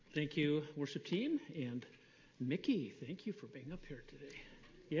Thank you, worship team, and Mickey, thank you for being up here today.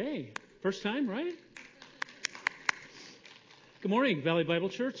 Yay. First time, right? Good morning, Valley Bible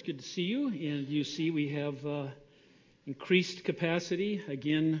Church. Good to see you. And you see we have increased capacity.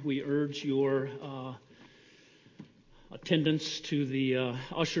 Again, we urge your attendance to the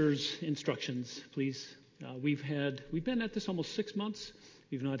ushers' instructions, please. We've been at this almost 6 months.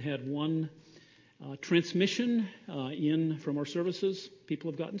 We've not had one transmission in from our services. People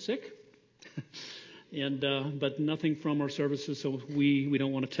have gotten sick, but nothing from our services, so we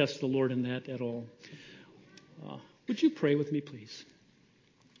don't want to test the Lord in that at all. Would you pray with me, please?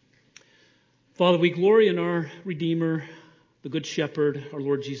 Father, we glory in our Redeemer, the Good Shepherd, our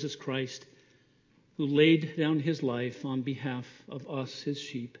Lord Jesus Christ, who laid down his life on behalf of us, his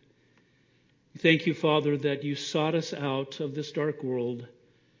sheep. Thank you, Father, that you sought us out of this dark world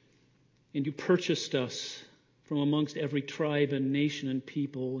and you purchased us from amongst every tribe and nation and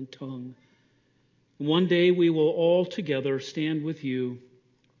people and tongue. One day we will all together stand with you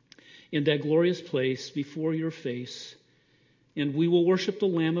in that glorious place before your face, and we will worship the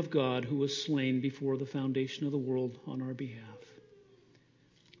Lamb of God who was slain before the foundation of the world on our behalf.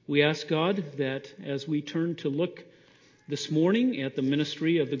 We ask, God, that as we turn to look this morning at the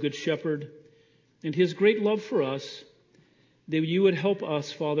ministry of the Good Shepherd and his great love for us, that you would help us,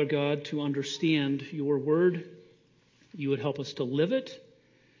 Father God, to understand your word. You would help us to live it,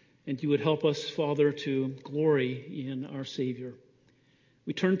 and you would help us, Father, to glory in our Savior.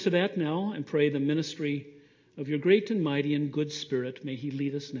 We turn to that now and pray the ministry of your great and mighty and good Spirit. May he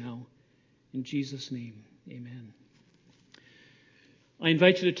lead us now. In Jesus' name, amen. I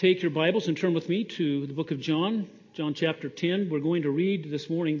invite you to take your Bibles and turn with me to the book of John, John chapter 10. We're going to read this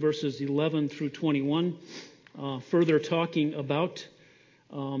morning verses 11 through 21. Further talking about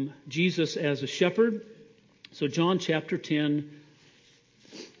Jesus as a shepherd. So John chapter 10,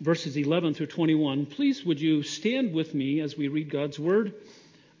 verses 11 through 21. Please would you stand with me as we read God's word.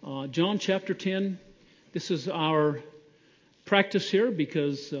 John chapter 10. This is our practice here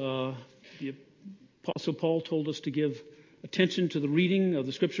because the Apostle Paul told us to give attention to the reading of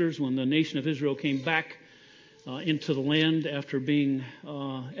the scriptures when the nation of Israel came back into the land after being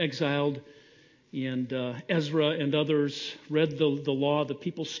exiled. And Ezra and others read the law. The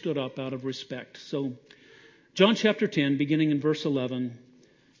people stood up out of respect. So John chapter 10, beginning in verse 11,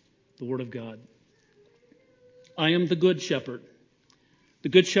 the word of God. I am the good shepherd. The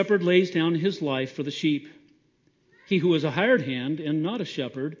good shepherd lays down his life for the sheep. He who is a hired hand and not a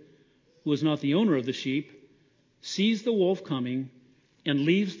shepherd, who is not the owner of the sheep, sees the wolf coming and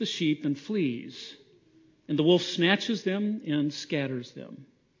leaves the sheep and flees. And the wolf snatches them and scatters them.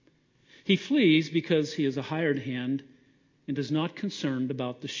 He flees because he is a hired hand and is not concerned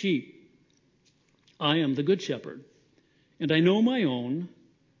about the sheep. I am the good shepherd, and I know my own,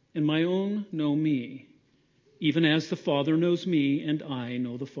 and my own know me, even as the Father knows me, and I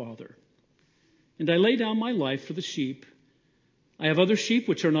know the Father. And I lay down my life for the sheep. I have other sheep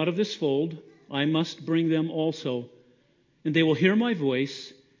which are not of this fold. I must bring them also, and they will hear my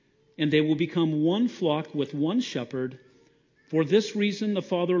voice, and they will become one flock with one shepherd. For this reason the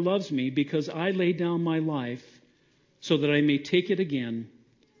Father loves me, because I lay down my life so that I may take it again.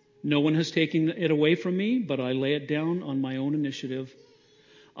 No one has taken it away from me, but I lay it down on my own initiative.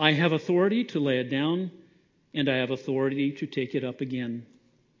 I have authority to lay it down, and I have authority to take it up again.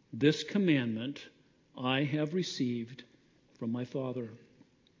 This commandment I have received from my Father.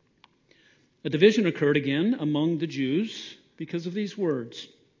 A division occurred again among the Jews because of these words.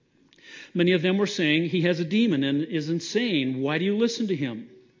 Many of them were saying, he has a demon and is insane. Why do you listen to him?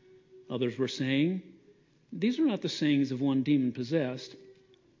 Others were saying, these are not the sayings of one demon-possessed.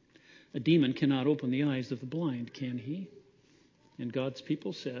 A demon cannot open the eyes of the blind, can he? And God's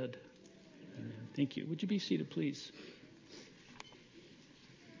people said, amen. Thank you. Would you be seated, please?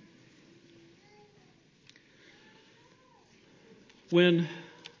 When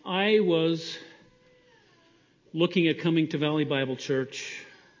I was looking at coming to Valley Bible Church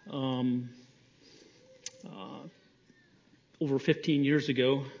over 15 years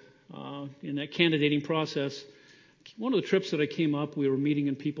ago, in that candidating process, one of the trips that I came up, we were meeting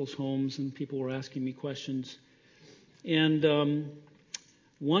in people's homes and people were asking me questions. And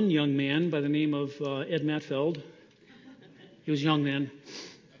one young man by the name of Ed Matfeld, he was a young man.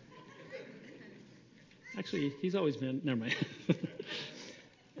 Actually, he's always been, never mind.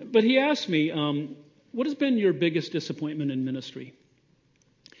 But he asked me, what has been your biggest disappointment in ministry?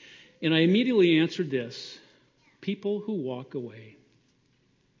 And I immediately answered this: people who walk away.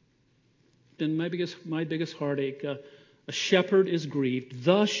 Been my biggest heartache. A shepherd is grieved.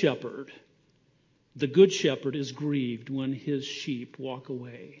 The shepherd The good shepherd is grieved when his sheep walk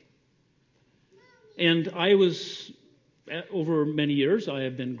away. And over many years, I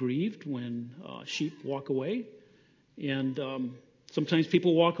have been grieved when sheep walk away. And sometimes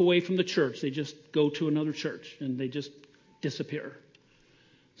people walk away from the church. They just go to another church and they just disappear.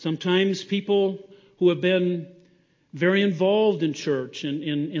 Sometimes people who have been very involved in church and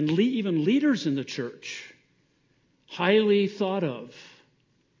even leaders in the church, highly thought of,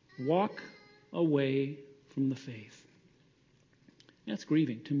 walk away from the faith. That's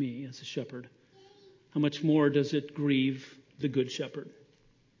grieving to me as a shepherd. How much more does it grieve the good shepherd?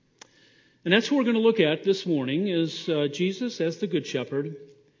 And that's what we're going to look at this morning, is Jesus as the good shepherd.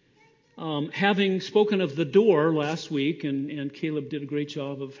 Having spoken of the door last week, and Caleb did a great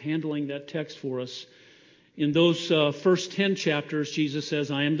job of handling that text for us. In those first 10 chapters, Jesus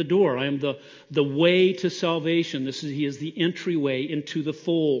says, I am the door. I am the way to salvation. He is the entryway into the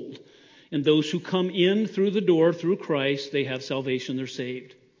fold. And those who come in through the door, through Christ, they have salvation. They're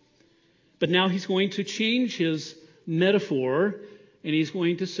saved. But now he's going to change his metaphor, and he's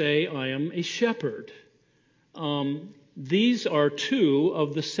going to say, I am a shepherd. These are 2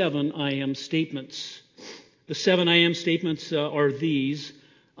 of the 7 I am statements. The 7 I am statements are these.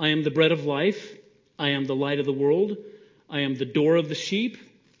 I am the bread of life. I am the light of the world. I am the door of the sheep.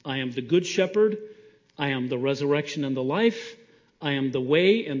 I am the good shepherd. I am the resurrection and the life. I am the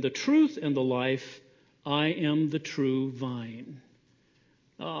way and the truth and the life. I am the true vine.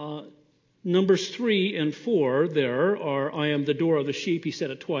 Numbers 3 and 4 there are, I am the door of the sheep. He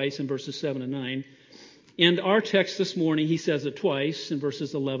said it twice in verses 7 and 9. And our text this morning, he says it twice in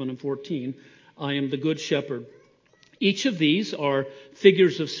verses 11 and 14. I am the good shepherd. Each of these are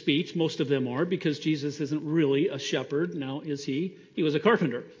figures of speech. Most of them are, because Jesus isn't really a shepherd. Now, is he? He was a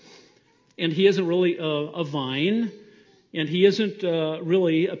carpenter. And he isn't really a vine. And he isn't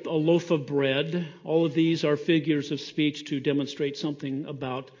really a loaf of bread. All of these are figures of speech to demonstrate something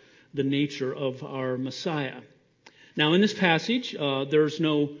about the nature of our Messiah. Now, in this passage, there's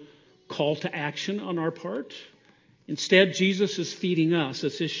no call to action on our part. Instead, Jesus is feeding us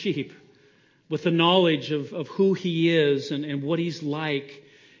as his sheep with the knowledge of who he is and what he's like.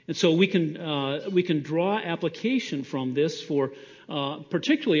 And so we can draw application from this for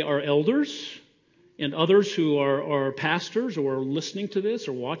particularly our elders and others who are pastors or are listening to this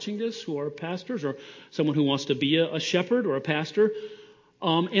or watching this who are pastors, or someone who wants to be a shepherd or a pastor.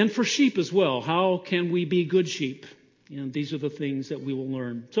 And for sheep as well. How can we be good sheep? And these are the things that we will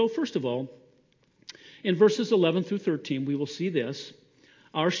learn. So first of all, in verses 11 through 13, we will see this.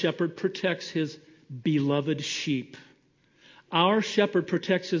 Our shepherd protects his beloved sheep. Our shepherd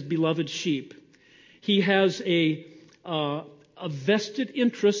protects his beloved sheep. He has a vested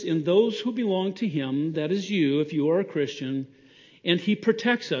interest in those who belong to him. That is you, if you are a Christian. And he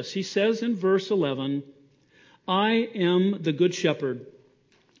protects us. He says in verse 11, I am the good shepherd.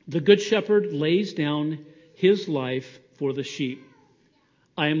 The good shepherd lays down his life for the sheep.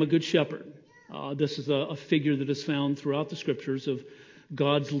 I am a good shepherd. This is a figure that is found throughout the scriptures of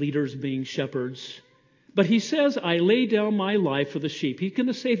God's leaders being shepherds. But he says, I lay down my life for the sheep. He's going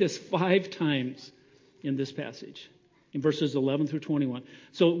to say this 5 times in this passage, in verses 11 through 21.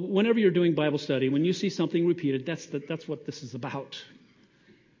 So whenever you're doing Bible study, when you see something repeated, that's what this is about.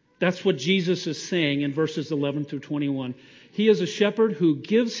 That's what Jesus is saying in verses 11 through 21. He is a shepherd who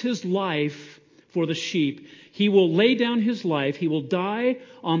gives his life for the sheep. He will lay down his life. He will die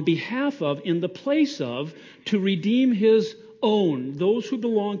on behalf of, in the place of, to redeem his own, those who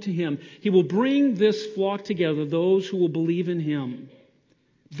belong to him. He will bring this flock together, those who will believe in him.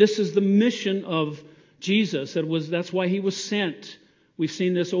 This is the mission of Jesus. That's why he was sent. We've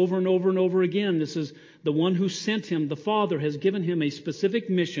seen this over and over and over again. This is the one who sent him. The Father has given him a specific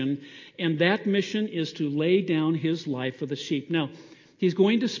mission, and that mission is to lay down his life for the sheep. Now, he's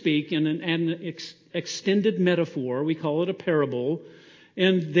going to speak in an extended metaphor. We call it a parable.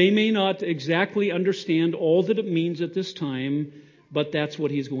 And they may not exactly understand all that it means at this time, but that's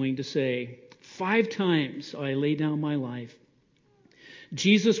what he's going to say. 5 times I lay down my life.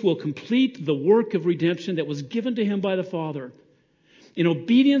 Jesus will complete the work of redemption that was given to him by the Father. In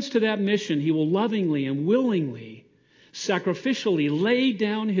obedience to that mission, he will lovingly and willingly, sacrificially lay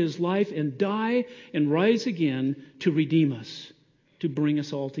down his life and die and rise again to redeem us, to bring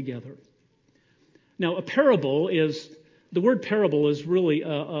us all together. Now, the word parable is really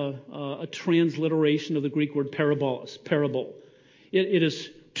a transliteration of the Greek word parabolos, parable. It is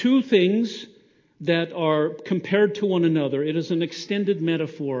 2 things that are compared to one another. It is an extended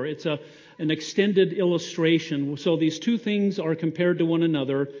metaphor. It's an extended illustration. So these 2 things are compared to one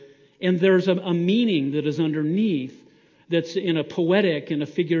another, and there's a meaning that is underneath that's in a poetic and a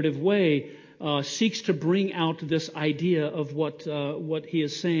figurative way seeks to bring out this idea of what he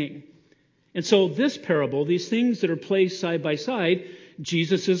is saying. And so this parable, these things that are placed side by side,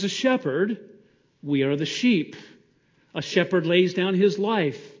 Jesus is a shepherd. We are the sheep. A shepherd lays down his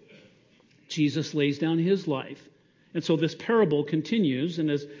life. Jesus lays down his life. And so this parable continues. And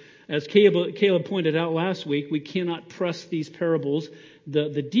as Caleb pointed out last week, we cannot press these parables,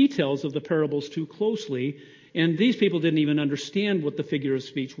 the details of the parables too closely. And these people didn't even understand what the figure of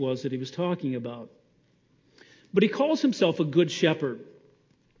speech was that he was talking about. But he calls himself a good shepherd.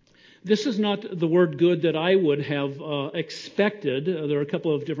 This is not the word good that I would have expected. There are a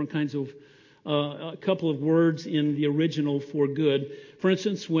couple of different kinds of a couple of words in the original for good. For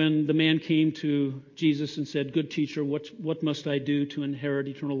instance, when the man came to Jesus and said, "Good teacher, what must I do to inherit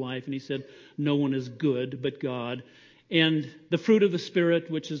eternal life?" And he said, "No one is good but God." And the fruit of the Spirit,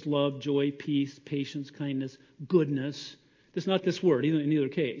 which is love, joy, peace, patience, kindness, goodness. There's not this word in either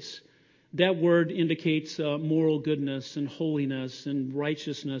case. That word indicates moral goodness and holiness and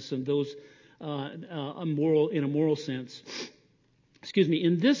righteousness and those in a moral sense.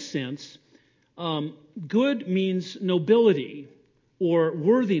 In this sense, good means nobility or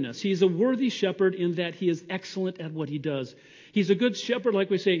worthiness. He's a worthy shepherd in that he is excellent at what he does. He's a good shepherd, like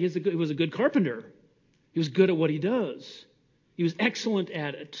we say. He was a good carpenter. He was good at what he does. He was excellent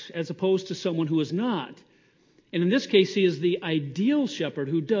at it, as opposed to someone who is not. And in this case, he is the ideal shepherd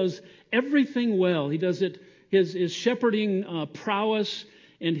who does everything well. He does it. His shepherding prowess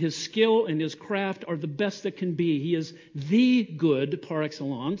and his skill and his craft are the best that can be. He is the good, par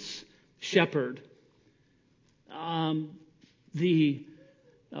excellence, shepherd. The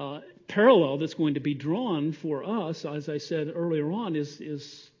parallel that's going to be drawn for us, as I said earlier on,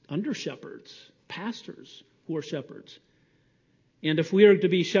 is under shepherds, pastors who are shepherds. And if we are to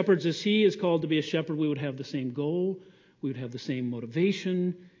be shepherds as he is called to be a shepherd, we would have the same goal, we would have the same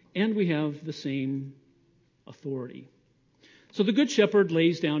motivation, and we have the same authority. So the good shepherd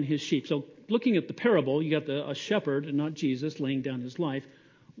lays down his sheep. So looking at the parable, you got a shepherd, and not Jesus, laying down his life.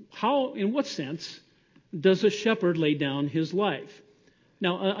 How, in what sense, does a shepherd lay down his life?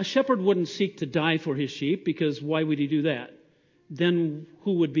 Now, a shepherd wouldn't seek to die for his sheep, because why would he do that? Then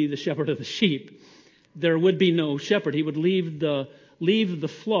who would be the shepherd of the sheep? There would be no shepherd. He would leave the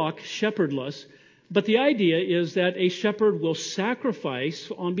flock shepherdless. But the idea is that a shepherd will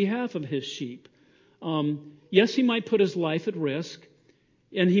sacrifice on behalf of his sheep. Yes, he might put his life at risk,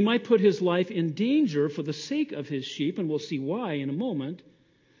 and he might put his life in danger for the sake of his sheep, and we'll see why in a moment.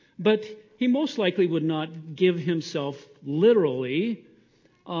 But he most likely would not give himself literally.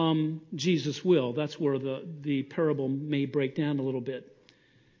 Jesus will. That's where the parable may break down a little bit.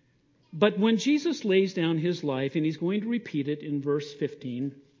 But when Jesus lays down his life, and he's going to repeat it in verse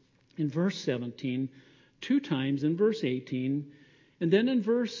 15, in verse 17, 2 times in verse 18, and then in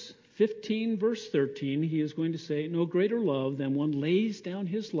verse 15, verse 13, he is going to say, "No greater love than one lays down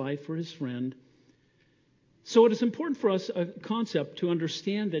his life for his friend." So it is important for us, a concept, to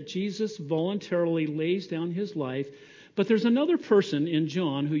understand that Jesus voluntarily lays down his life. But there's another person in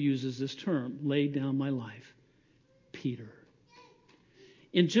John who uses this term, "laid down my life," Peter.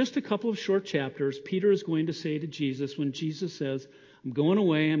 In just a couple of short chapters, Peter is going to say to Jesus, when Jesus says, "I'm going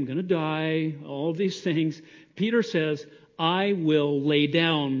away, I'm going to die," all these things, Peter says, "I will lay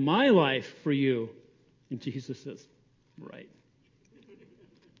down my life for you." And Jesus says, "Right.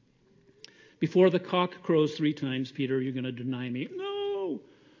 Before the cock crows 3 times, Peter, you're going to deny me." "No,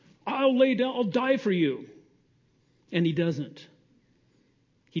 I'll die for you." And he doesn't.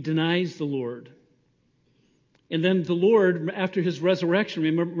 He denies the Lord. And then the Lord, after his resurrection,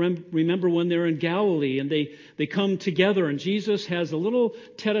 remember when they're in Galilee and they come together, and Jesus has a little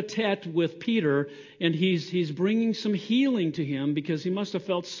tete-a-tete with Peter, and he's bringing some healing to him because he must have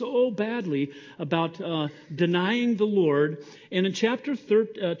felt so badly about denying the Lord. And in chapter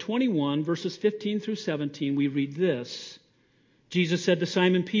 21, verses 15 through 17, we read this. Jesus said to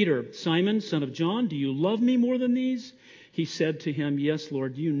Simon Peter, "Simon, son of John, do you love me more than these?" He said to him, "Yes,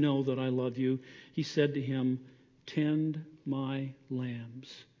 Lord, you know that I love you." He said to him, "Tend my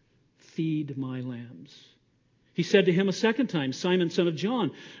lambs, feed my lambs." He said to him a second time, "Simon, son of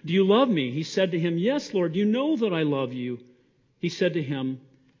John, do you love me?" He said to him, "Yes, Lord, you know that I love you." He said to him,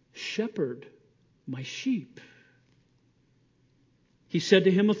 "Shepherd my sheep." He said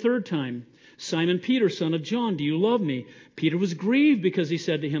to him a third time, "Simon Peter, son of John, do you love me?" Peter was grieved because he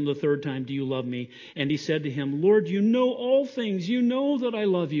said to him the third time, "Do you love me?" And he said to him, "Lord, you know all things. You know that I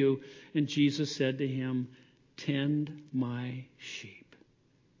love you." And Jesus said to him, "Tend my sheep."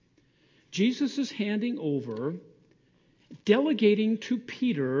 Jesus is handing over, delegating to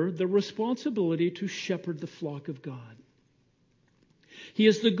Peter the responsibility to shepherd the flock of God. He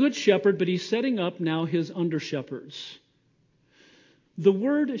is the good shepherd, but he's setting up now his under-shepherds. The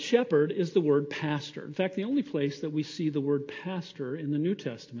word shepherd is the word pastor. In fact, the only place that we see the word pastor in the New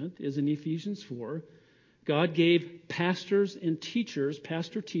Testament is in Ephesians 4. God gave pastors and teachers,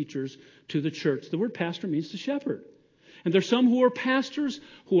 pastor-teachers, to the church. The word pastor means to shepherd. And there's some who are pastors,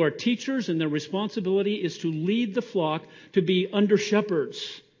 who are teachers, and their responsibility is to lead the flock, to be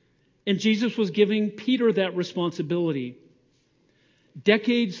under-shepherds. And Jesus was giving Peter that responsibility.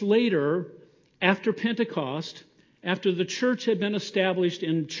 Decades later, after Pentecost, after the church had been established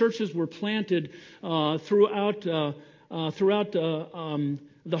and churches were planted throughout the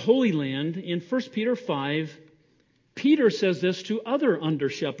Holy Land, in 1 Peter 5, Peter says this to other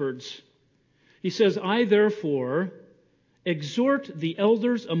under-shepherds. He says, I therefore exhort the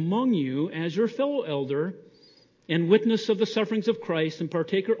elders among you as your fellow elder and witness of the sufferings of Christ and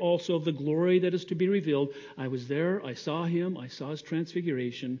partaker also of the glory that is to be revealed. I was there, I saw him, I saw his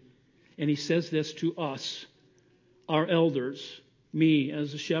transfiguration. And he says this to us, our elders, me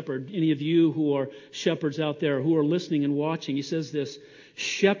as a shepherd, any of you who are shepherds out there who are listening and watching. He says this,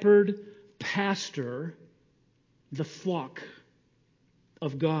 shepherd, pastor, the flock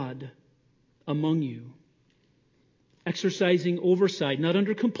of God among you, exercising oversight, not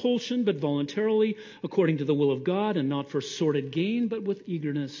under compulsion, but voluntarily, according to the will of God, and not for sordid gain, but with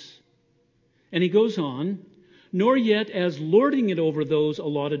eagerness. And he goes on, nor yet as lording it over those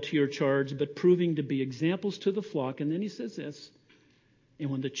allotted to your charge, but proving to be examples to the flock. And then he says this,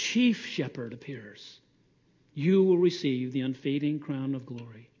 and when the chief shepherd appears, you will receive the unfading crown of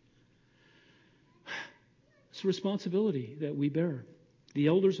glory. It's a responsibility that we bear. The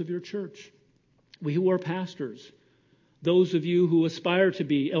elders of your church, we who are pastors, those of you who aspire to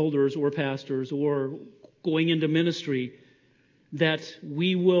be elders or pastors or going into ministry, that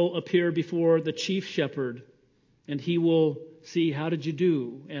we will appear before the chief shepherd and he will see, how did you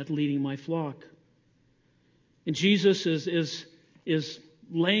do at leading my flock? And Jesus is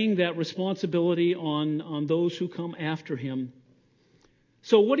laying that responsibility on those who come after him.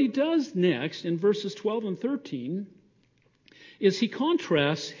 So what he does next in verses 12 and 13 is he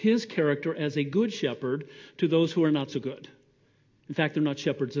contrasts his character as a good shepherd to those who are not so good. In fact, they're not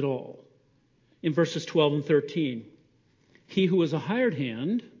shepherds at all. In verses 12 and 13, he who is a hired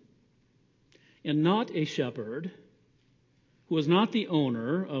hand and not a shepherd, who is not the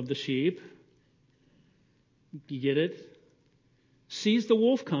owner of the sheep, you get it? Sees the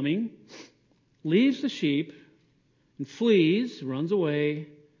wolf coming, leaves the sheep, and flees, runs away,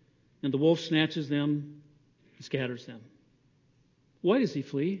 and the wolf snatches them and scatters them. Why does he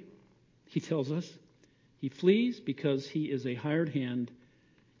flee? He tells us he flees because he is a hired hand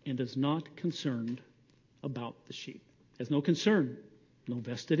and is not concerned about the sheep. Has no concern, no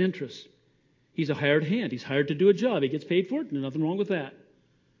vested interest. He's a hired hand. He's hired to do a job. He gets paid for it. There's nothing wrong with that.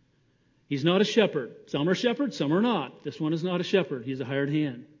 He's not a shepherd. Some are shepherds, some are not. This one is not a shepherd. He's a hired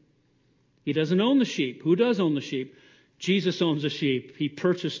hand. He doesn't own the sheep. Who does own the sheep? Jesus owns the sheep. He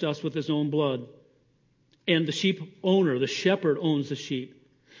purchased us with his own blood. And the sheep owner, the shepherd, owns the sheep.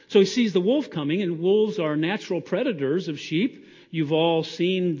 So he sees the wolf coming, and wolves are natural predators of sheep. You've all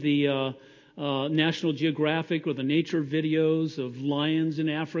seen the National Geographic or the nature videos of lions in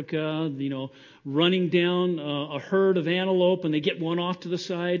Africa, running down a herd of antelope, and they get one off to the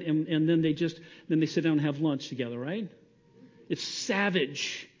side, and then they sit down and have lunch together, right? It's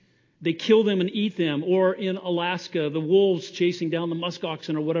savage. They kill them and eat them. Or in Alaska, the wolves chasing down the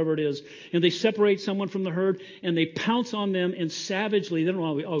muskoxen or whatever it is, and they separate someone from the herd and they pounce on them and savagely. They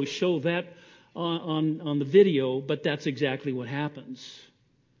don't always show that on the video, but that's exactly what happens.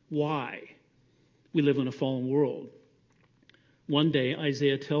 Why? We live in a fallen world. One day,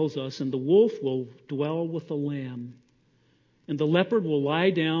 Isaiah tells us, and the wolf will dwell with the lamb, and the leopard will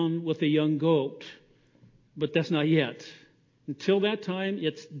lie down with the young goat. But that's not yet. Until that time,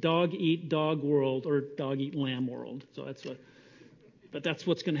 it's dog-eat-dog world or dog-eat-lamb world. But that's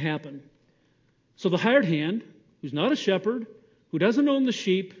what's going to happen. So the hired hand, who's not a shepherd, who doesn't own the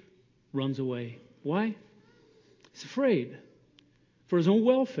sheep, runs away. Why? He's afraid for his own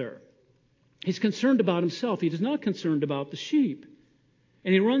welfare. He's concerned about himself. He is not concerned about the sheep.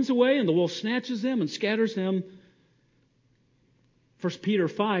 And he runs away, and the wolf snatches them and scatters them. 1 Peter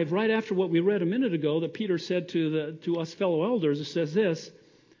 5, right after what we read a minute ago, that Peter said to us fellow elders, it says this,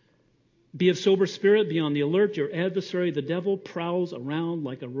 be of sober spirit, be on the alert. Your adversary, the devil, prowls around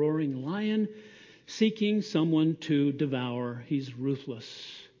like a roaring lion, seeking someone to devour. He's ruthless.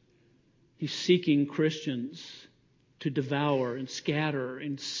 He's seeking Christians to devour and scatter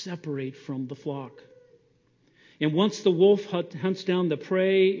and separate from the flock. And once the wolf hunts down the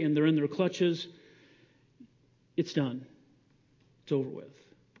prey and they're in their clutches, it's done. It's over with.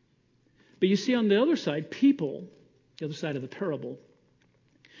 But you see on the other side, people, the other side of the parable,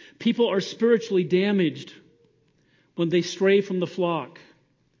 people are spiritually damaged when they stray from the flock.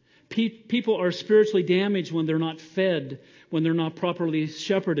 People are spiritually damaged when they're not fed, when they're not properly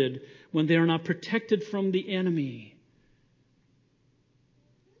shepherded, when they are not protected from the enemy.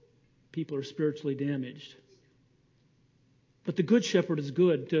 People are spiritually damaged. But the good shepherd is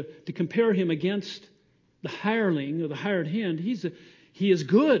good. To compare him against the hireling or the hired hand, he is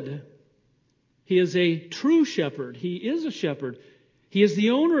good. He is a true shepherd. He is a shepherd. He is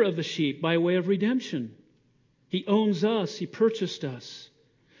the owner of the sheep by way of redemption. He owns us. He purchased us.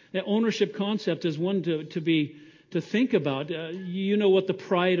 That ownership concept is one to think about. You know what the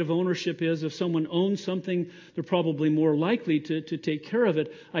pride of ownership is. If someone owns something, they're probably more likely to take care of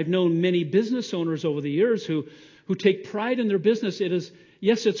it. I've known many business owners over the years who take pride in their business.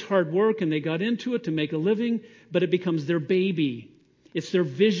 Yes, it's hard work and they got into it to make a living, but it becomes their baby. It's their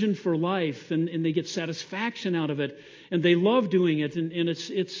vision for life, and they get satisfaction out of it, and they love doing it, and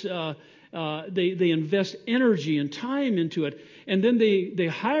they invest energy and time into it, and then they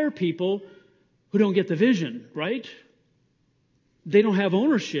hire people who don't get the vision, right? They don't have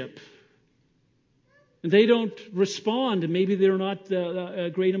ownership, and they don't respond, and maybe they're not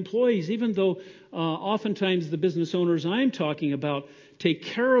great employees, even though oftentimes the business owners I'm talking about take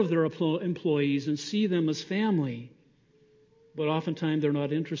care of their employees and see them as family. But oftentimes they're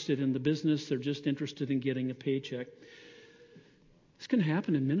not interested in the business. They're just interested in getting a paycheck. This can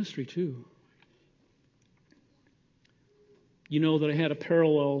happen in ministry too. You know that I had a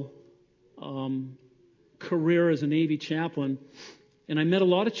parallel career as a Navy chaplain. And I met a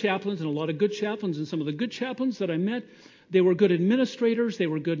lot of chaplains and a lot of good chaplains. And some of the good chaplains that I met, they were good administrators. They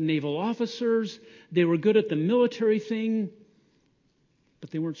were good naval officers. They were good at the military thing.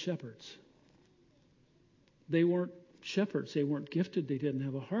 But they weren't shepherds. They weren't shepherds. They weren't gifted. They didn't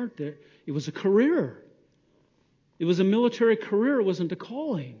have a heart there. It was a career. It was a military career. It wasn't a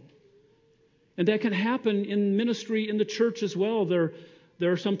calling. And that can happen in ministry in the church as well.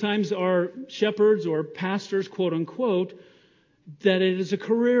 There sometimes are shepherds or pastors, quote unquote, that it is a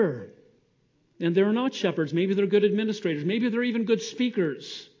career. And they're not shepherds. Maybe they're good administrators. Maybe they're even good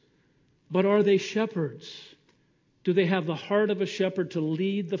speakers. But are they shepherds? Do they have the heart of a shepherd to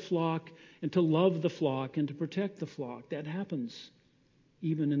lead the flock and to love the flock and to protect the flock? That happens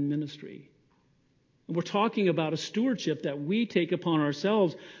even in ministry. And we're talking about a stewardship that we take upon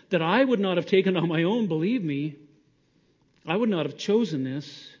ourselves that I would not have taken on my own, believe me. I would not have chosen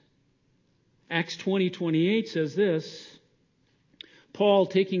this. Acts 20:28 says this. Paul,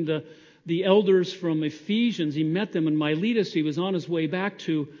 taking the elders from Ephesians, he met them in Miletus. He was on his way back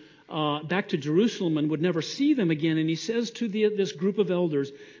to Jerusalem and would never see them again. And he says to this group of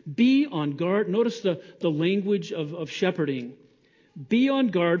elders, be on guard. Notice the language of shepherding. Be on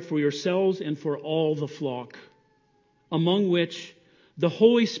guard for yourselves and for all the flock, among which the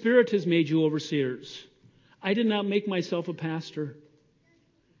Holy Spirit has made you overseers. I did not make myself a pastor.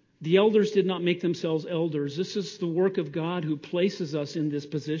 The elders did not make themselves elders. This is the work of God who places us in this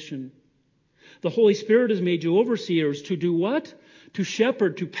position. The Holy Spirit has made you overseers to do what? To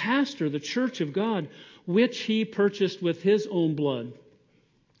shepherd, to pastor the church of God, which he purchased with his own blood.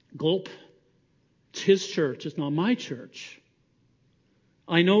 Gulp. It's his church. It's not my church.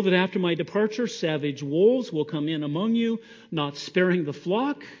 I know that after my departure, savage wolves will come in among you, not sparing the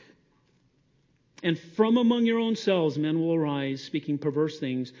flock. And from among your own selves men will arise, speaking perverse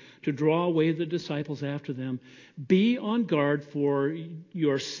things, to draw away the disciples after them. Be on guard for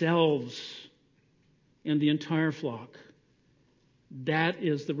yourselves and the entire flock. That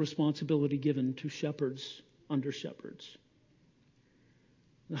is the responsibility given to shepherds under shepherds.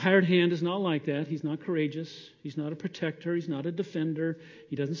 The hired hand is not like that. He's not courageous. He's not a protector. He's not a defender.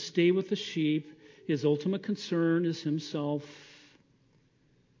 He doesn't stay with the sheep. His ultimate concern is himself.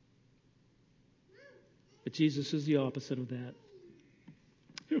 But Jesus is the opposite of that.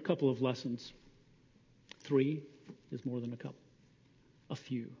 Here are a couple of lessons. 3 is more than a couple. A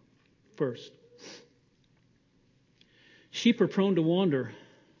few. First, sheep are prone to wander,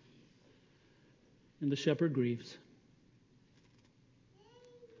 and the shepherd grieves.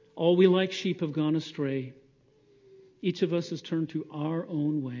 All we like sheep have gone astray. Each of us has turned to our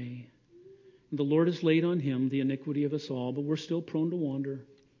own way. And the Lord has laid on him the iniquity of us all, but we're still prone to wander.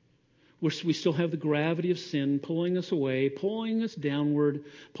 We still have the gravity of sin pulling us away, pulling us downward,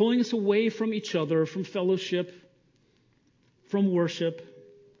 pulling us away from each other, from fellowship, from worship,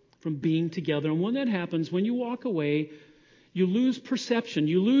 from being together. And when that happens, when you walk away, you lose perception.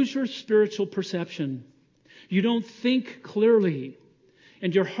 You lose your spiritual perception. You don't think clearly.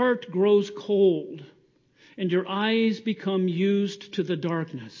 And your heart grows cold. and your eyes become used to the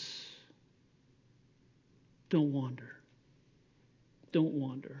darkness, don't wander. Don't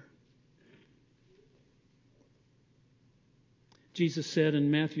wander. Jesus said in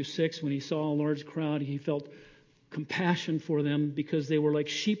Matthew 6, when he saw a large crowd, he felt compassion for them because they were like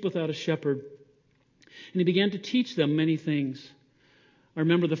sheep without a shepherd. And he began to teach them many things. I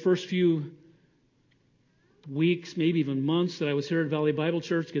remember the first few weeks, maybe even months, that I was here at Valley Bible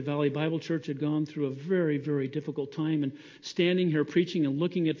Church, because Valley Bible Church had gone through a very, very difficult time. And standing here preaching and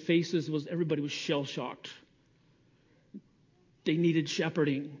looking at faces, everybody was shell-shocked. They needed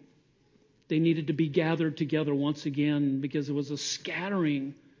shepherding. They needed to be gathered together once again because it was a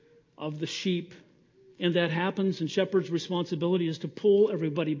scattering of the sheep. And that happens, and shepherd's responsibility is to pull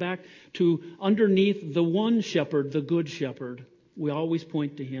everybody back to underneath the one shepherd, the good shepherd. We always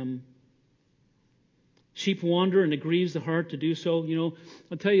point to him. Sheep wander, and it grieves the heart to do so. You know,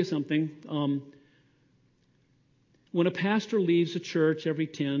 I'll tell you something. When a pastor leaves a church every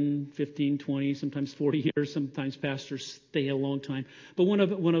 10, 15, 20, sometimes 40 years, sometimes pastors stay a long time. But when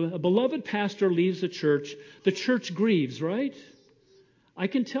a beloved pastor leaves the church grieves, right? I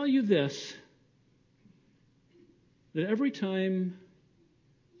can tell you this, that every time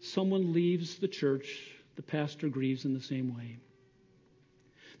someone leaves the church, the pastor grieves in the same way.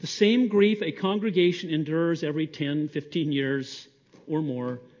 The same grief a congregation endures every 10, 15 years or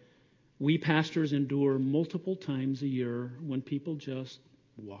more, we pastors endure multiple times a year when people just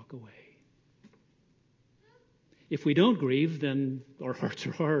walk away. If we don't grieve, then our hearts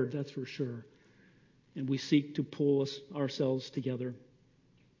are hard, that's for sure. And we seek to pull ourselves together.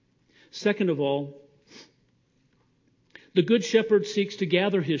 Second of all, the good shepherd seeks to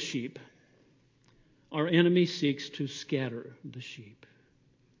gather his sheep. Our enemy seeks to scatter the sheep.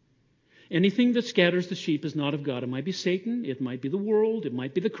 Anything that scatters the sheep is not of God. It might be Satan. It might be the world. It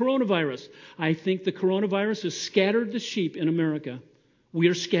might be the coronavirus. I think the coronavirus has scattered the sheep in America. We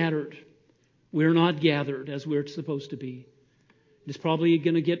are scattered. We are not gathered as we're supposed to be. It's probably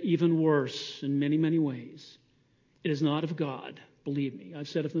going to get even worse in many, many ways. It is not of God. Believe me. I've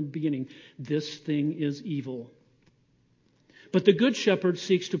said it from the beginning. This thing is evil. But the Good Shepherd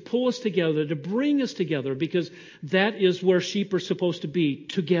seeks to pull us together, to bring us together, because that is where sheep are supposed to be,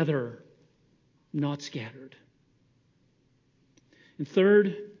 together. Not scattered. And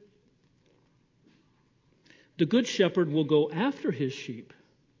third, the Good Shepherd will go after his sheep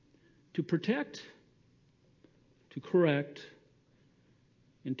to protect, to correct,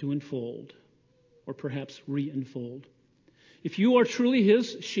 and to enfold, or perhaps re-enfold. If you are truly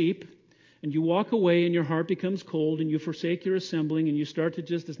his sheep, and you walk away and your heart becomes cold, and you forsake your assembling, and you start to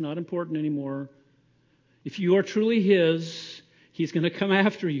just, it's not important anymore. If you are truly his, he's going to come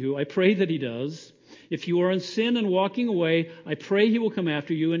after you. I pray that he does. If you are in sin and walking away, I pray he will come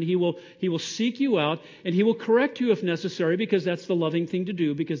after you, and he will seek you out, and he will correct you if necessary, because that's the loving thing to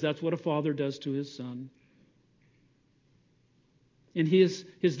do, because that's what a father does to his son. And his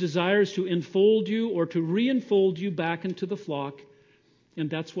desire is to enfold you or to re-enfold you back into the flock, and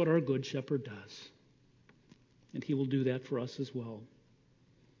that's what our Good Shepherd does. And he will do that for us as well.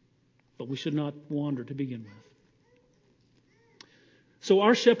 But we should not wander to begin with. So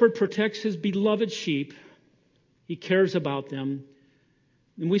our shepherd protects his beloved sheep. He cares about them.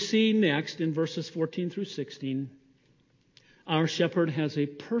 And we see next in verses 14 through 16, our shepherd has a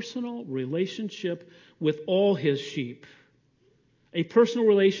personal relationship with all his sheep. A personal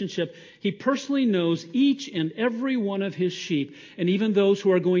relationship. He personally knows each and every one of his sheep, and even those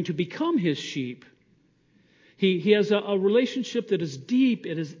who are going to become his sheep. He has a relationship that is deep,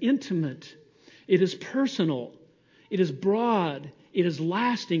 it is intimate, it is personal, it is broad, it is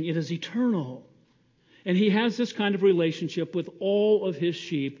lasting, it is eternal. And he has this kind of relationship with all of his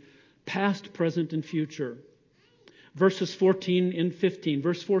sheep, past, present, and future. Verses 14 and 15.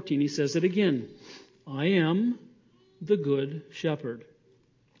 Verse 14, he says it again. I am the good shepherd.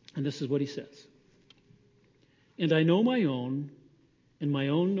 And this is what he says. And I know my own, and my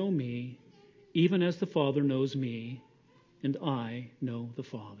own know me, even as the Father knows me, and I know the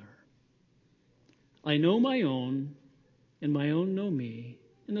Father. I know my own, and my own know me,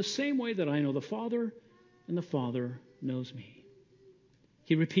 in the same way that I know the Father, and the Father knows me.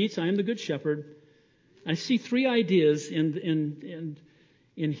 He repeats, I am the good shepherd. I see three ideas in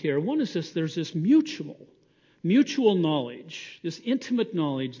here. One is this, there's this mutual knowledge, this intimate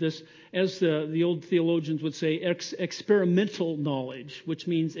knowledge, this, as the old theologians would say, experimental knowledge, which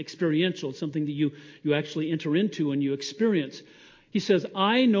means experiential, something that you actually enter into and you experience. He says,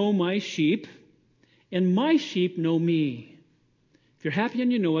 I know my sheep, and my sheep know me. If you're happy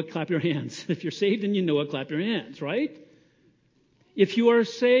and you know it, clap your hands. If you're saved and you know it, clap your hands, right? If you are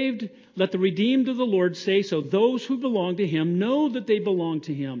saved, let the redeemed of the Lord say so. Those who belong to Him know that they belong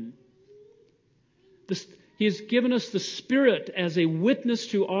to Him. He has given us the Spirit as a witness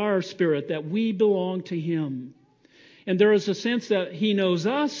to our spirit that we belong to Him. And there is a sense that He knows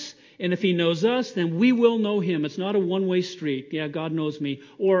us, and if He knows us, then we will know Him. It's not a one-way street. Yeah, God knows me,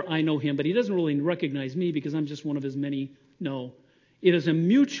 or I know Him, but He doesn't really recognize me because I'm just one of His many. No. It is a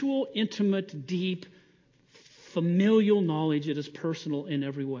mutual, intimate, deep, familial knowledge. It is personal in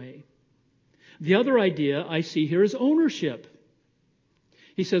every way. The other idea I see here is ownership.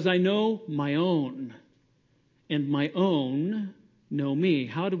 He says, I know my own, and my own know me.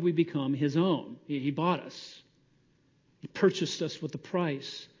 How did we become His own? He bought us. He purchased us with a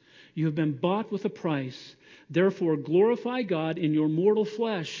price. You have been bought with a price. Therefore, glorify God in your mortal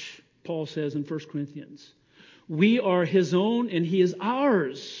flesh, Paul says in 1 Corinthians. We are His own, and He is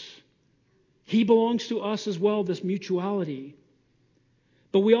ours. He belongs to us as well, this mutuality.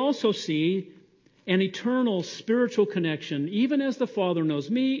 But we also see an eternal spiritual connection. Even as the Father knows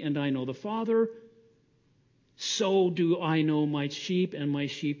me and I know the Father, so do I know my sheep and my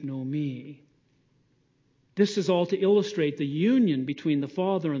sheep know me. This is all to illustrate the union between the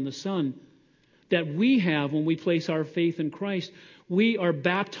Father and the Son that we have when we place our faith in Christ. We are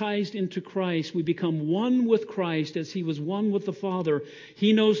baptized into Christ. We become one with Christ as He was one with the Father.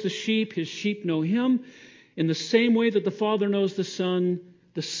 He knows the sheep. His sheep know Him. In the same way that the Father knows the Son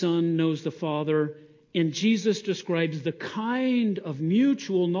knows the Father. And Jesus describes the kind of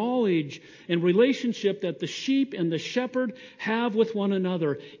mutual knowledge and relationship that the sheep and the shepherd have with one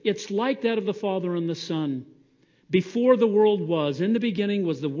another. It's like that of the Father and the Son. Before the world was, in the beginning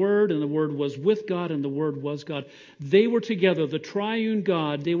was the Word, and the Word was with God, and the Word was God. They were together, the triune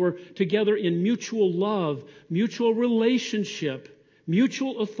God. They were together in mutual love, mutual relationship,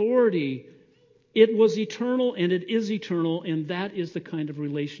 mutual authority. It was eternal, and it is eternal, and that is the kind of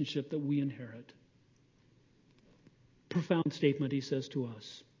relationship that we inherit. Profound statement he says to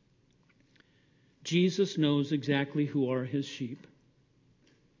us. Jesus knows exactly who are His sheep.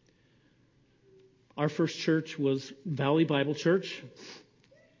 Our first church was Valley Bible Church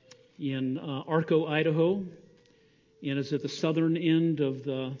in Arco, Idaho. And it's at the southern end of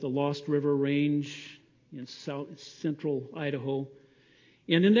the Lost River Range in central Idaho.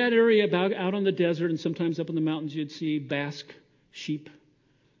 And in that area, about out on the desert and sometimes up in the mountains, you'd see Basque sheep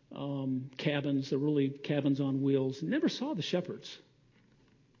cabins. They're really cabins on wheels. Never saw the shepherds.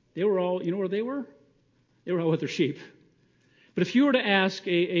 They were all, you know where they were? They were out with their sheep. But if you were to ask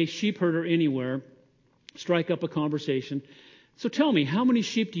a sheep herder anywhere, strike up a conversation. So tell me, how many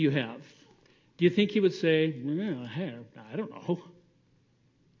sheep do you have? Do you think he would say, well, I don't know.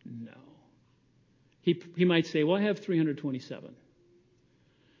 No. He might say, well, I have 327.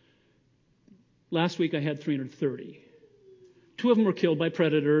 Last week I had 330. 2 of them were killed by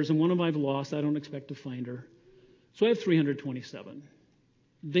predators, and one of them I've lost. I don't expect to find her. So I have 327.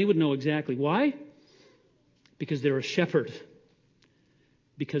 They would know exactly. Why? Because they're a shepherd.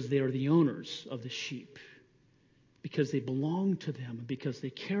 Because they are the owners of the sheep. Because they belong to them and because they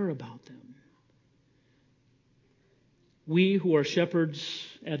care about them. We who are shepherds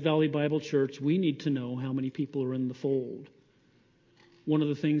at Valley Bible Church, we need to know how many people are in the fold. One of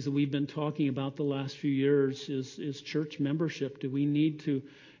the things that we've been talking about the last few years is church membership. Do we need to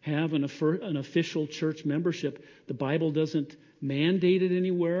have an official church membership? The Bible doesn't mandate it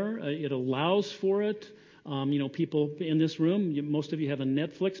anywhere. It allows for it. People in this room, most of you have a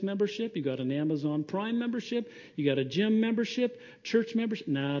Netflix membership. You got an Amazon Prime membership. You got a gym membership, church membership.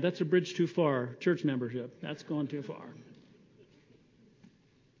 Nah, that's a bridge too far. Church membership, that's gone too far.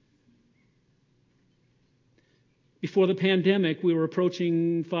 Before the pandemic, we were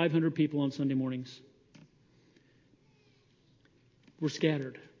approaching 500 people on Sunday mornings. We're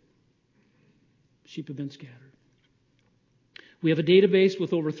scattered. Sheep have been scattered. We have a database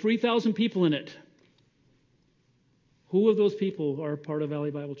with over 3,000 people in it. Who of those people are part of Valley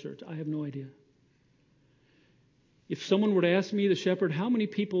Bible Church? I have no idea. If someone were to ask me, the shepherd, how many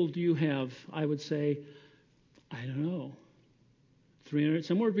people do you have? I would say, I don't know. 300,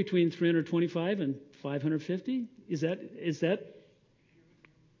 somewhere between 325 and 550? Is that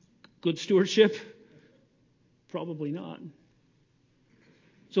good stewardship? Probably not.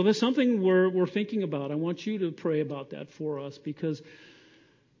 So that's something we're thinking about. I want you to pray about that for us, because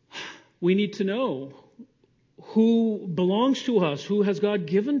we need to know who belongs to us, who has God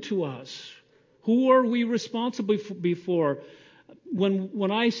given to us, who are we responsible before.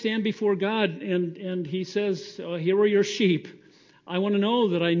 When I stand before God and He says, here are your sheep, I want to know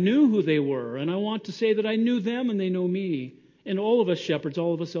that I knew who they were, and I want to say that I knew them and they know me. And all of us shepherds,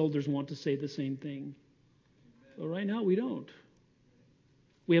 all of us elders want to say the same thing. But right now we don't.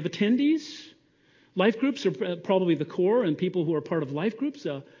 We have attendees. Life groups are probably the core, and people who are part of life groups,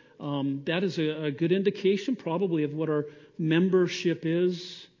 that is a good indication probably of what our membership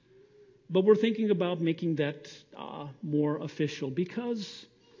is. But we're thinking about making that more official because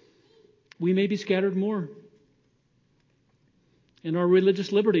we may be scattered more. And our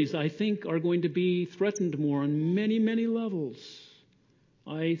religious liberties, I think, are going to be threatened more on many, many levels.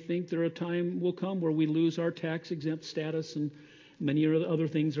 I think there a time will come where we lose our tax-exempt status, and many other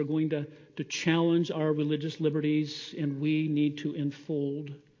things are going to challenge our religious liberties, and we need to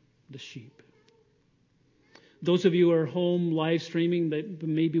enfold the sheep. Those of you who are home live streaming, that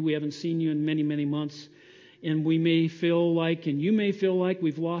maybe we haven't seen you in many, many months, and we may feel like, and you may feel like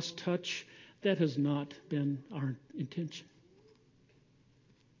we've lost touch. That has not been our intention.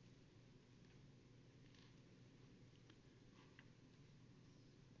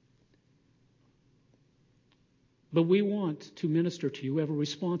 But we want to minister to you. We have a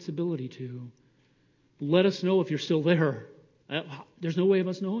responsibility to. Let us know if you're still there. There's no way of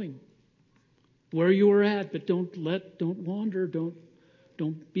us knowing where you are at, but don't wander,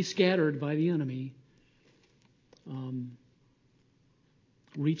 don't be scattered by the enemy.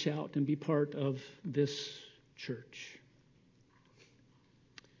 Reach out and be part of this church.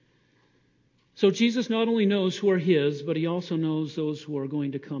 So Jesus not only knows who are his, but he also knows those who are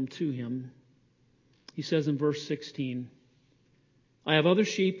going to come to him. He says in verse 16, I have other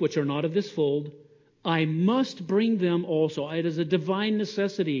sheep which are not of this fold. I must bring them also. It is a divine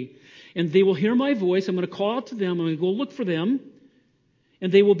necessity. And they will hear my voice. I'm going to call out to them. I'm going to go look for them. And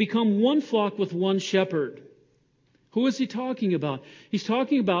they will become one flock with one shepherd. Who is he talking about? He's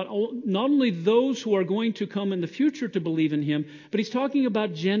talking about not only those who are going to come in the future to believe in him, but he's talking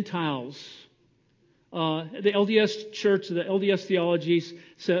about Gentiles. The LDS Church, the LDS theologies,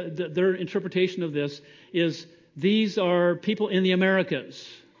 their interpretation of this is these are people in the Americas.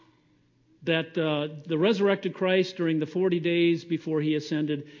 That the resurrected Christ, during the 40 days before he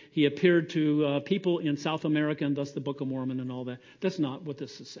ascended, he appeared to people in South America, and thus the Book of Mormon and all that. That's not what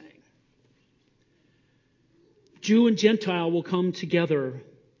this is saying. Jew and Gentile will come together.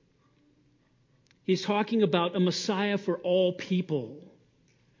 He's talking about a Messiah for all people.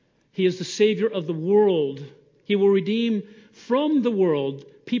 He is the Savior of the world. He will redeem from the world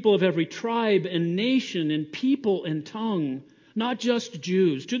people of every tribe and nation and people and tongue, not just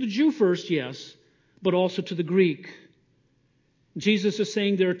Jews. To the Jew first, yes, but also to the Greek. Jesus is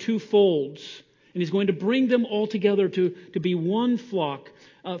saying there are two folds, and he's going to bring them all together to be one flock.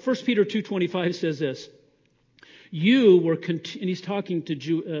 1 Peter 2:25 says this, you were, and he's talking to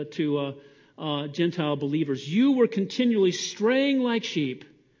Gentile believers, you were continually straying like sheep,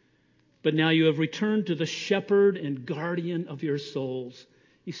 but now you have returned to the shepherd and guardian of your souls.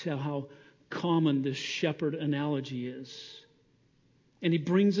 You see how common this shepherd analogy is. And he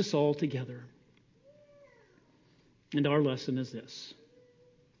brings us all together. And our lesson is this.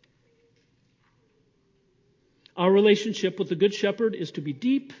 Our relationship with the Good Shepherd is to be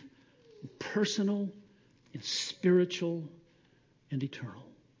deep, and personal, and spiritual, and eternal.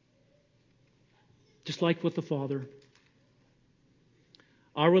 Just like with the Father.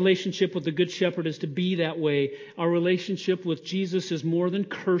 Our relationship with the Good Shepherd is to be that way. Our relationship with Jesus is more than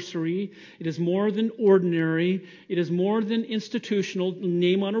cursory. It is more than ordinary. It is more than institutional,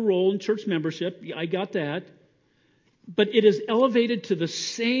 name on a roll in church membership. I got that. But it is elevated to the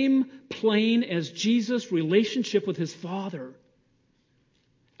same plane as Jesus' relationship with his Father.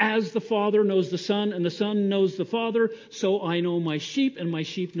 As the Father knows the Son and the Son knows the Father, so I know my sheep and my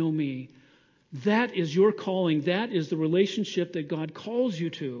sheep know me. That is your calling. That is the relationship that God calls you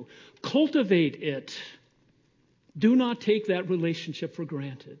to. Cultivate it. Do not take that relationship for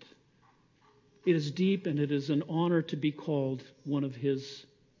granted. It is deep, and it is an honor to be called one of his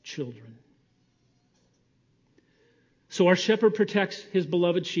children. So our shepherd protects his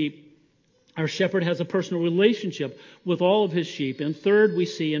beloved sheep. Our shepherd has a personal relationship with all of his sheep. And third, we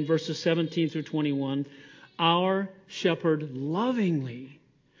see in verses 17 through 21, our shepherd lovingly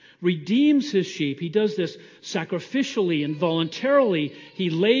redeems his sheep. He does this sacrificially and voluntarily. He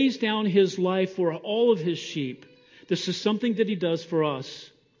lays down his life for all of his sheep. This is something that he does for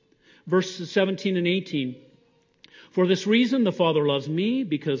us. Verses 17 and 18. For this reason the Father loves me,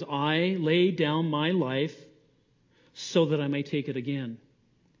 because I lay down my life so that I may take it again.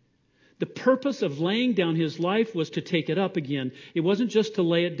 The purpose of laying down his life was to take it up again. It wasn't just to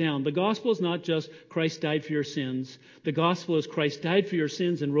lay it down. The gospel is not just Christ died for your sins. The gospel is Christ died for your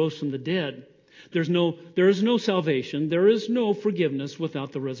sins and rose from the dead. There is no salvation. There is no forgiveness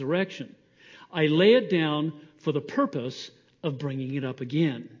without the resurrection. I lay it down for the purpose of bringing it up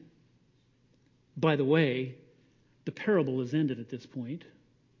again. By the way, the parable is ended at this point.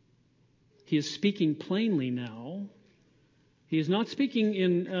 He is speaking plainly now. He is not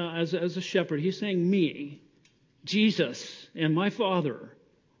speaking as a shepherd. He's saying me, Jesus, and my Father.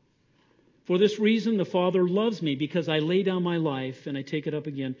 For this reason, the Father loves me, because I lay down my life and I take it up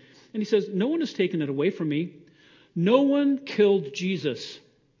again. And he says, no one has taken it away from me. No one killed Jesus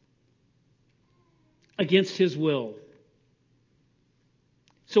against his will.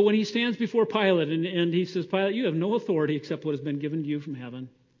 So when he stands before Pilate and he says, Pilate, you have no authority except what has been given to you from heaven.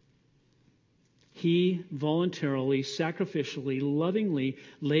 He voluntarily, sacrificially, lovingly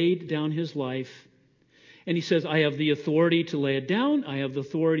laid down his life. And he says, I have the authority to lay it down. I have the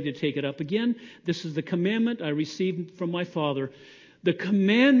authority to take it up again. This is the commandment I received from my Father. The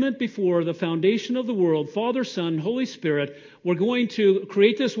commandment before the foundation of the world, Father, Son, Holy Spirit, we're going to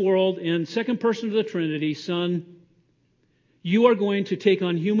create this world in second person of the Trinity. Son, you are going to take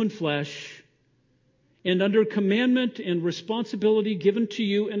on human flesh, and under commandment and responsibility given to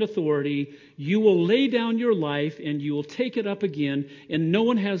you and authority, you will lay down your life and you will take it up again, and no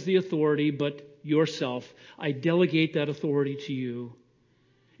one has the authority but yourself. I delegate that authority to you.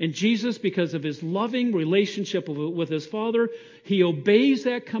 And Jesus, because of his loving relationship with his Father, he obeys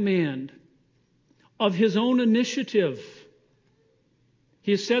that command of his own initiative.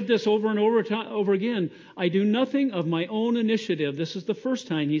 He has said this over and over again. I do nothing of my own initiative. This is the first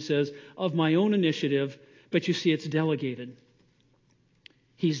time he says, of my own initiative. But you see, it's delegated.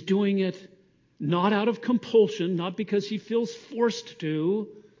 He's doing it not out of compulsion, not because he feels forced to,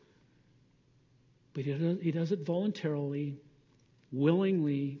 but he does it voluntarily,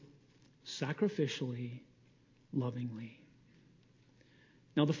 willingly, sacrificially, lovingly.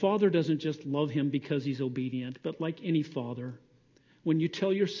 Now, the Father doesn't just love him because he's obedient, but like any father, when you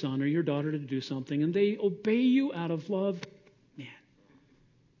tell your son or your daughter to do something and they obey you out of love, man,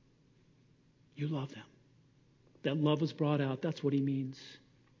 you love them. That love is brought out. That's what he means.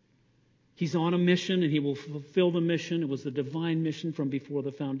 He's on a mission and he will fulfill the mission. It was the divine mission from before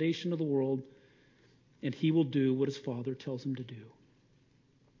the foundation of the world. And he will do what his Father tells him to do.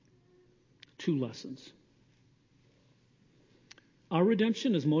 2 lessons. Our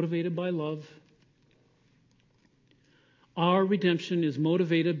redemption is motivated by love. Our redemption is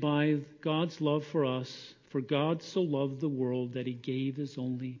motivated by God's love for us. For God so loved the world that he gave his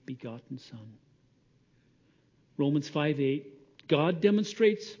only begotten Son. Romans 5:8. God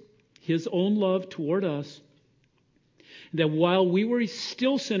demonstrates his own love toward us, that while we were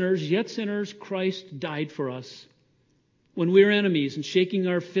still sinners, yet sinners, Christ died for us. When we were enemies and shaking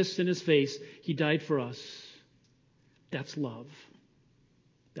our fists in his face, he died for us. That's love.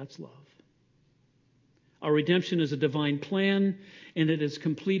 That's love. Our redemption is a divine plan, and it is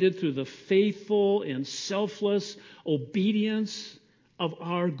completed through the faithful and selfless obedience of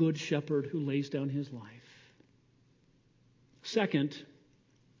our good shepherd who lays down his life. Second,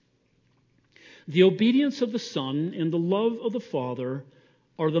 the obedience of the Son and the love of the Father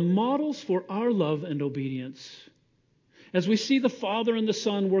are the models for our love and obedience. As we see the Father and the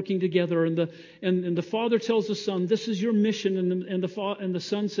Son working together, and the Father tells the Son, this is your mission, and the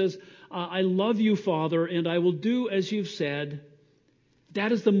Son says, I love you, Father, and I will do as you've said.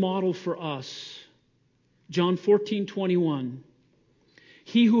 That is the model for us. John 14:21.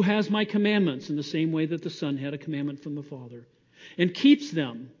 He who has my commandments, in the same way that the Son had a commandment from the Father, and keeps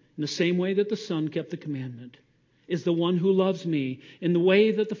them in the same way that the Son kept the commandment, is the one who loves me in the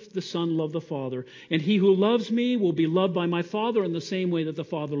way that the Son loved the Father. And he who loves me will be loved by my Father in the same way that the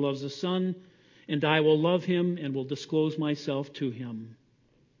Father loves the Son, and I will love him and will disclose myself to him.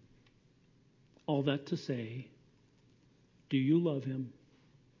 All that to say, do you love him?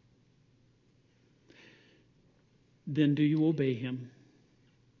 Then do you obey him?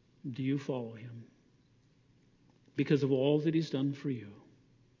 Do you follow him? Because of all that he's done for you.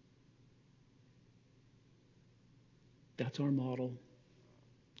 That's our model.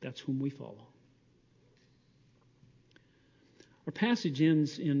 That's whom we follow. Our passage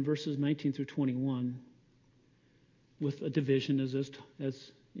ends in verses 19 through 21 with a division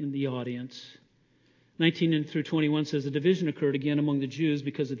as in the audience. 19 through 21 says, a division occurred again among the Jews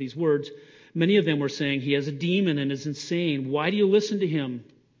because of these words. Many of them were saying, he has a demon and is insane. Why do you listen to him?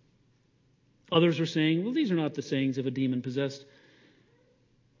 Others were saying, well, these are not the sayings of a demon-possessed.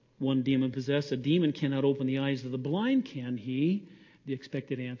 One demon-possessed. A demon cannot open the eyes of the blind, can he? The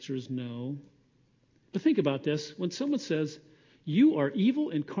expected answer is no. But think about this. When someone says, you are evil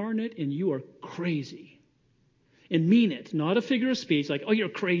incarnate and you are crazy, and mean it, not a figure of speech like, oh, you're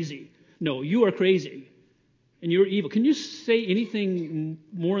crazy. No, you are crazy and you're evil. Can you say anything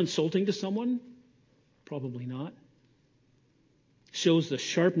more insulting to someone? Probably not. Shows the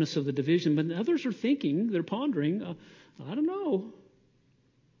sharpness of the division. But others are thinking, they're pondering, I don't know.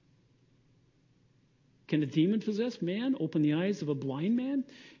 Can a demon-possessed man open the eyes of a blind man?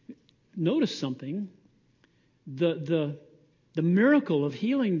 Notice something. The miracle of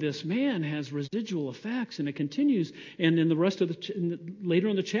healing this man has residual effects, and it continues. And in the rest of later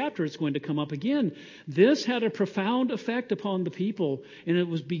in the chapter, it's going to come up again. This had a profound effect upon the people, and it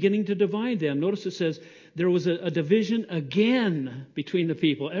was beginning to divide them. Notice it says there was a division again between the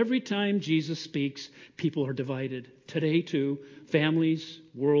people. Every time Jesus speaks, people are divided. Today too, families,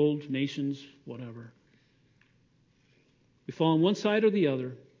 world, nations, whatever. We fall on one side or the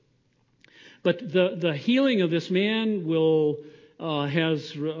other. But the healing of this man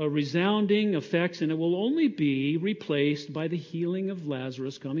has resounding effects, and it will only be replaced by the healing of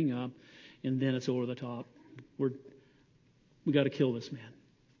Lazarus coming up, and then it's over the top. We got to kill this man.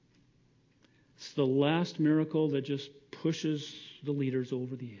 It's the last miracle that just pushes the leaders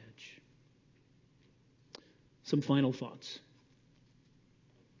over the edge. Some final thoughts.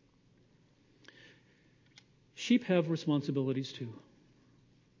 Sheep have responsibilities too.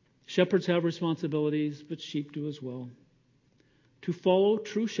 Shepherds have responsibilities, but sheep do as well. To follow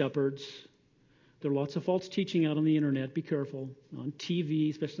true shepherds, there are lots of false teaching out on the internet. Be careful. On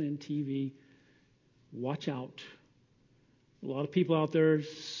TV, especially on TV, watch out. A lot of people out there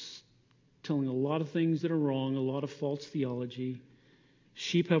telling a lot of things that are wrong, a lot of false theology.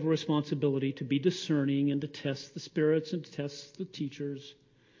 Sheep have a responsibility to be discerning and to test the spirits and to test the teachers.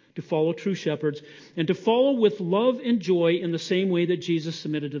 To follow true shepherds, and to follow with love and joy in the same way that Jesus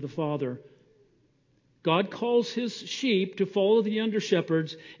submitted to the Father. God calls his sheep to follow the under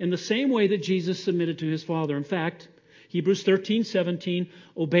shepherds in the same way that Jesus submitted to his Father. In fact, Hebrews 13:17,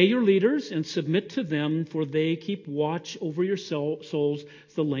 obey your leaders and submit to them, for they keep watch over your souls.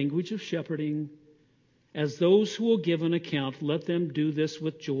 It's the language of shepherding. As those who will give an account, let them do this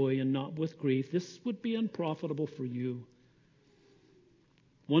with joy and not with grief. This would be unprofitable for you.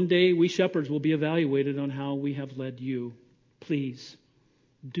 One day, we shepherds will be evaluated on how we have led you. Please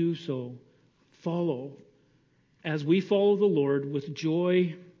do so. Follow as we follow the Lord with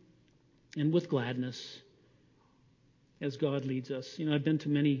joy and with gladness as God leads us. I've been to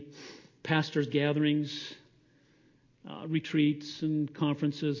many pastors' gatherings, retreats and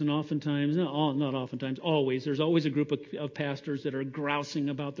conferences, and oftentimes, not oftentimes, always, there's always a group of pastors that are grousing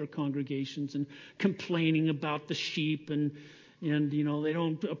about their congregations and complaining about the sheep and they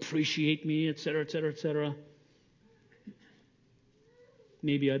don't appreciate me, et cetera, et cetera, et cetera.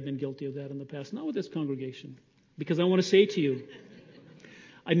 Maybe I've been guilty of that in the past. Not with this congregation. Because I want to say to you,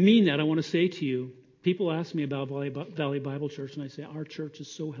 I mean that, I want to say to you, people ask me about Valley Bible Church, and I say, our church is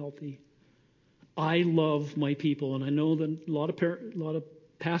so healthy. I love my people, and I know that a lot of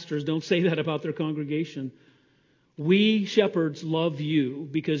pastors don't say that about their congregation. We shepherds love you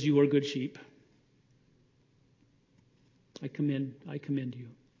because you are good sheep. I commend you.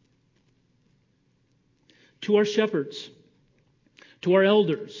 To our shepherds, to our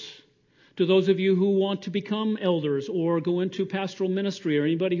elders, to those of you who want to become elders or go into pastoral ministry, or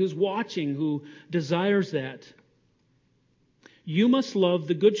anybody who's watching who desires that, you must love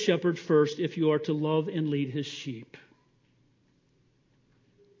the good shepherd first if you are to love and lead his sheep.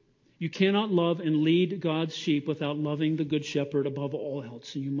 You cannot love and lead God's sheep without loving the good shepherd above all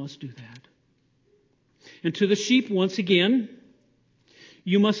else, and you must do that. And to the sheep, once again,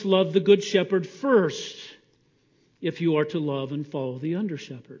 you must love the good shepherd first if you are to love and follow the under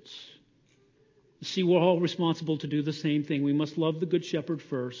shepherds. See, we're all responsible to do the same thing. We must love the good shepherd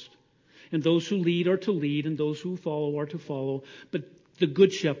first. And those who lead are to lead, and those who follow are to follow. But the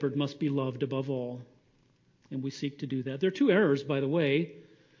good shepherd must be loved above all. And we seek to do that. There are two errors, by the way,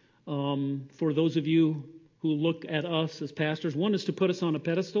 for those of you who look at us as pastors. One is to put us on a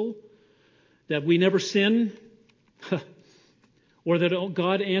pedestal, that we never sin, or that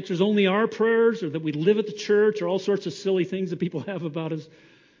God answers only our prayers, or that we live at the church, or all sorts of silly things that people have about us.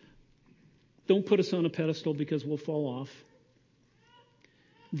 Don't put us on a pedestal, because we'll fall off.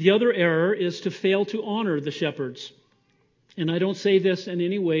 The other error is to fail to honor the shepherds. And I don't say this in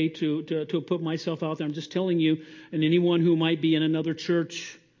any way to put myself out there. I'm just telling you, and anyone who might be in another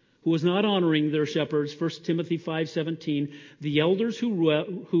church who is not honoring their shepherds, 1 Timothy 5:17, the elders who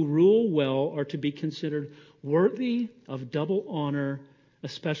rule well are to be considered worthy of double honor,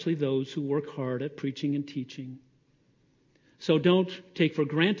 especially those who work hard at preaching and teaching. So don't take for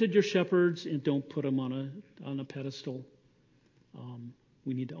granted your shepherds, and don't put them on a pedestal.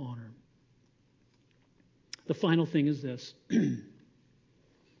 We need to honor them. The final thing is this.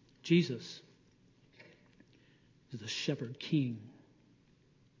 Jesus is the shepherd king.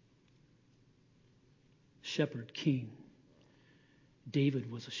 Shepherd king. David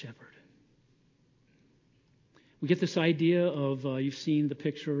was a shepherd. We get this idea of, you've seen the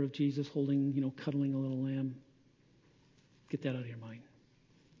picture of Jesus holding, cuddling a little lamb. Get that out of your mind.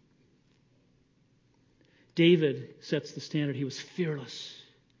 David sets the standard. He was fearless,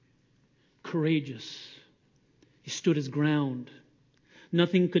 courageous. He stood his ground.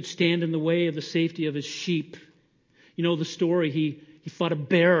 Nothing could stand in the way of the safety of his sheep. You know the story. He fought a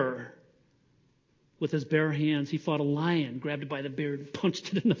bear with his bare hands. He fought a lion, grabbed it by the beard,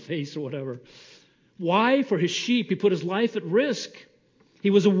 punched it in the face or whatever. Why? For his sheep. He put his life at risk. He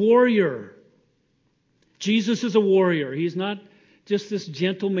was a warrior. Jesus is a warrior. He's not just this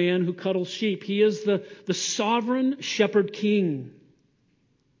gentle man who cuddles sheep. He is the sovereign shepherd king.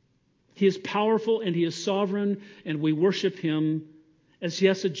 He is powerful and he is sovereign, and we worship him as,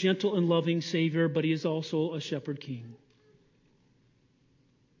 yes, a gentle and loving Savior, but he is also a shepherd king.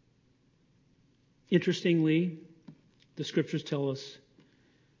 Interestingly, the scriptures tell us,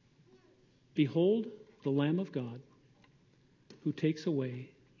 behold the Lamb of God who takes away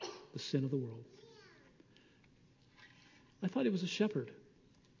the sin of the world. I thought he was a shepherd.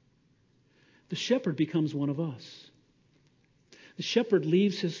 The shepherd becomes one of us. The shepherd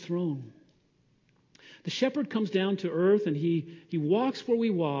leaves his throne. The shepherd comes down to earth and he walks where we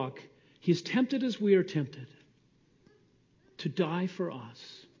walk. He is tempted as we are tempted to die for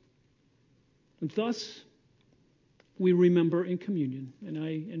us. And thus, we remember in communion. And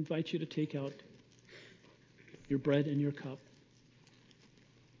I invite you to take out your bread and your cup.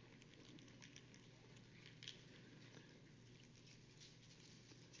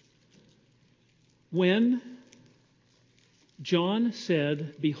 When John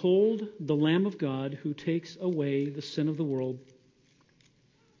said, behold the Lamb of God who takes away the sin of the world,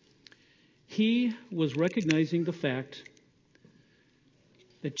 he was recognizing the fact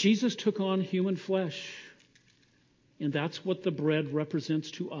that Jesus took on human flesh, and that's what the bread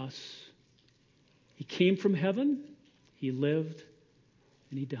represents to us. He came from heaven, he lived,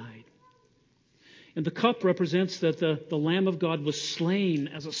 and he died. And the cup represents that the Lamb of God was slain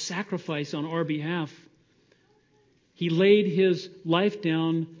as a sacrifice on our behalf. He laid his life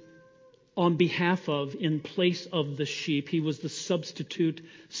down on behalf of, in place of the sheep. He was the substitute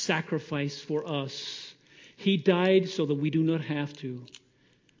sacrifice for us. He died so that we do not have to.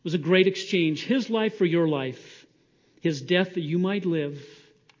 It was a great exchange. His life for your life. His death that you might live.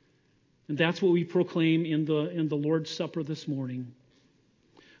 And that's what we proclaim in the Lord's Supper this morning.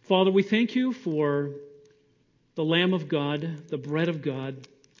 Father, we thank you for the Lamb of God, the bread of God,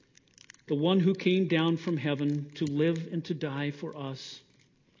 the one who came down from heaven to live and to die for us.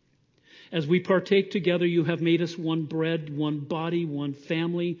 As we partake together, you have made us one bread, one body, one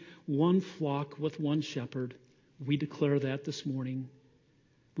family, one flock with one shepherd. We declare that this morning.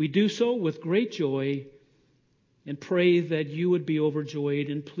 We do so with great joy and pray that you would be overjoyed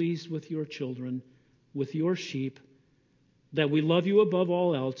and pleased with your children, with your sheep, that we love you above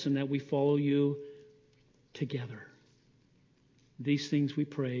all else and that we follow you together. These things we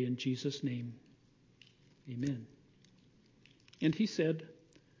pray in Jesus' name. Amen. And he said,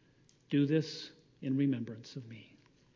 do this in remembrance of me.